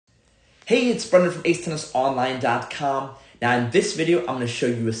Hey, it's Brendan from acetennisonline.com. Now in this video, I'm going to show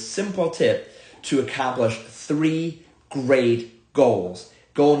you a simple tip to accomplish 3 great goals.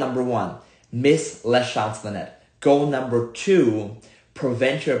 Goal number 1, miss less shots in the net. Goal number 2,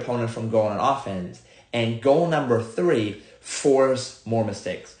 prevent your opponent from going on offense. And goal number 3, force more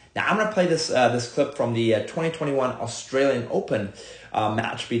mistakes. Now I'm going to play this clip from the 2021 Australian Open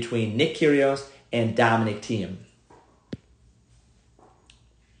match between Nick Kyrgios and Dominic Thiem.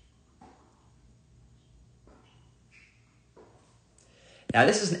 Now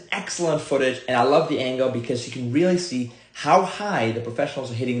this is an excellent footage, and I love the angle because you can really see how high the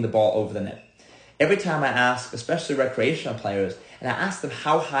professionals are hitting the ball over the net. Every time I ask, especially recreational players, and I ask them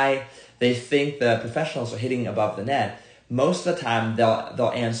how high they think the professionals are hitting above the net, most of the time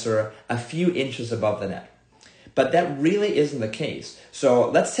they'll answer a few inches above the net. But that really isn't the case. So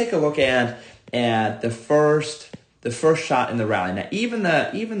let's take a look at the first shot in the rally. Now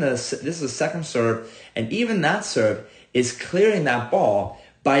this is a second serve, and even that serve is clearing that ball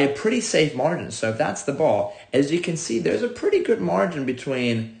by a pretty safe margin. So if that's the ball, as you can see, there's a pretty good margin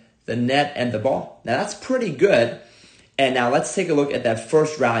between the net and the ball. Now that's pretty good. And now let's take a look at that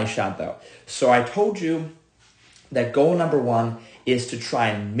first rally shot though. So I told you that goal number 1 is to try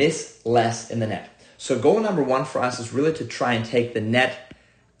and miss less in the net. So goal number 1 for us is really to try and take the net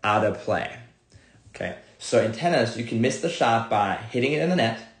out of play. Okay. So in tennis, you can miss the shot by hitting it in the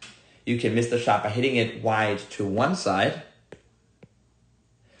net. You can miss the shot by hitting it wide to one side.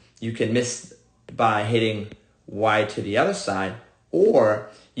 You can miss by hitting wide to the other side, or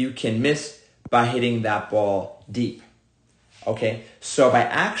you can miss by hitting that ball deep. Okay, so by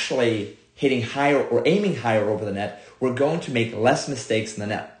actually hitting higher or aiming higher over the net, we're going to make less mistakes in the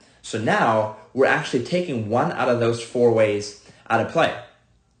net. So now we're actually taking one out of those 4 ways out of play.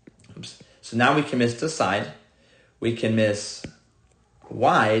 Oops. So now we can miss to the side, we can miss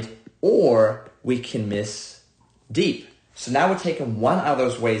wide, or we can miss deep. So now we're taking one out of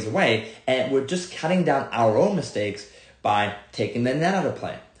those ways away, and we're just cutting down our own mistakes by taking the net out of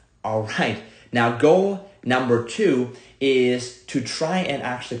play. All right, now goal number 2 is to try and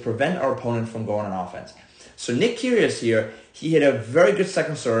actually prevent our opponent from going on offense. So Nick Kyrgios here, he hit a very good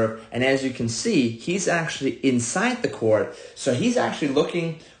second serve, and as you can see, he's actually inside the court, so he's actually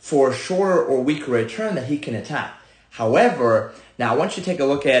looking for a shorter or weaker return that he can attack. However, now I want you to take a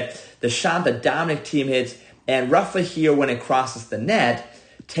look at the shot that Dominic Thiem hits, and roughly here when it crosses the net,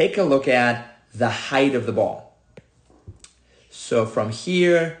 take a look at the height of the ball. So from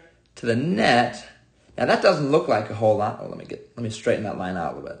here to the net, now that doesn't look like a whole lot. Oh, let me straighten that line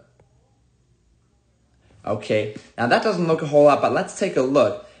out a little bit. Okay, now that doesn't look a whole lot, but let's take a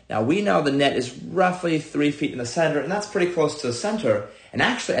look. Now we know the net is roughly 3 feet in the center, and that's pretty close to the center. And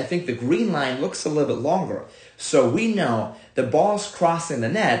actually, I think the green line looks a little bit longer. So we know the ball's crossing the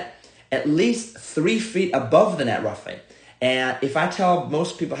net at least 3 feet above the net, roughly. And if I tell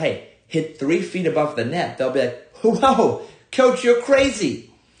most people, hey, hit 3 feet above the net, they'll be like, whoa, coach, you're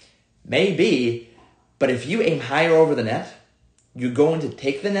crazy. Maybe, but if you aim higher over the net, you're going to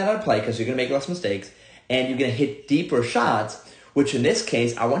take the net out of play because you're going to make less mistakes, and you're going to hit deeper shots, which in this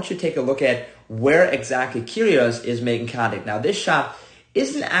case, I want you to take a look at where exactly Kyrgios is making contact. Now, this shot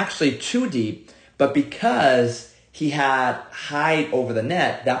isn't actually too deep, but because he had height over the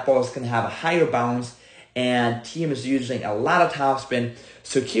net, that ball is going to have a higher bounce, and Thiem is using a lot of topspin.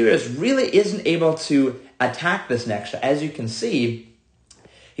 So Kyrgios really isn't able to attack this next shot. As you can see,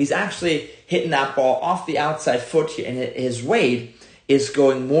 he's actually hitting that ball off the outside foot here, and his weight is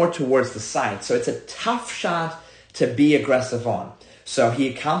going more towards the side. So it's a tough shot to be aggressive on. So he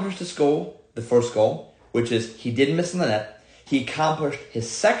accomplished his goal, the first goal, which is he didn't miss in the net. He accomplished his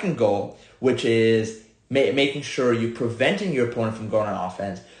second goal, which is making sure you're preventing your opponent from going on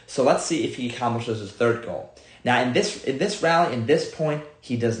offense. So let's see if he accomplishes his third goal. Now in this rally, in this point,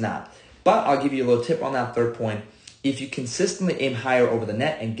 he does not. But I'll give you a little tip on that third point. If you consistently aim higher over the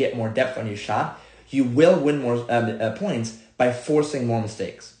net and get more depth on your shot, you will win more points by forcing more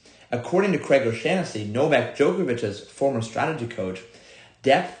mistakes. According to Craig O'Shaughnessy, Novak Djokovic's former strategy coach,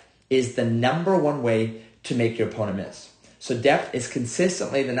 depth is the number 1 way to make your opponent miss. So depth is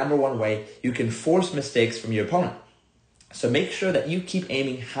consistently the number 1 way you can force mistakes from your opponent. So make sure that you keep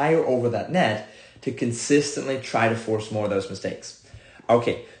aiming higher over that net to consistently try to force more of those mistakes.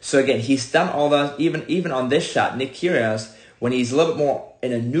 Okay, so again, he's done all those, even on this shot, Nick Kyrgios, when he's a little bit more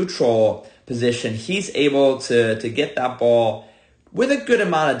in a neutral position, he's able to get that ball with a good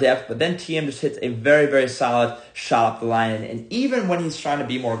amount of depth, but then Thiem just hits a very, very solid shot up the line. And even when he's trying to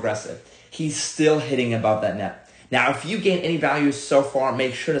be more aggressive, he's still hitting above that net. Now, if you gain any value so far,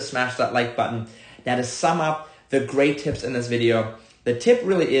 make sure to smash that like button. Now, to sum up the great tips in this video, The tip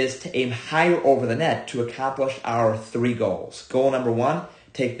really is to aim higher over the net to accomplish our 3 goals. Goal number 1,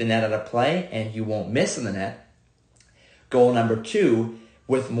 take the net out of play and you won't miss in the net. Goal number 2,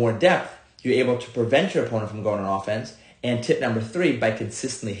 with more depth, you're able to prevent your opponent from going on offense. And tip number 3, by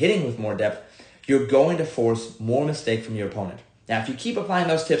consistently hitting with more depth, you're going to force more mistake from your opponent. Now, if you keep applying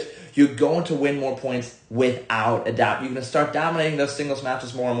those tips, you're going to win more points without a doubt. You're going to start dominating those singles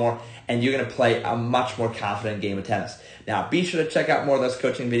matches more and more, and you're going to play a much more confident game of tennis. Now, be sure to check out more of those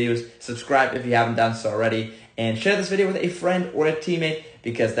coaching videos. Subscribe if you haven't done so already, and share this video with a friend or a teammate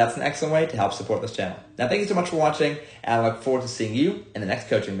because that's an excellent way to help support this channel. Now, thank you so much for watching, and I look forward to seeing you in the next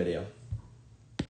coaching video.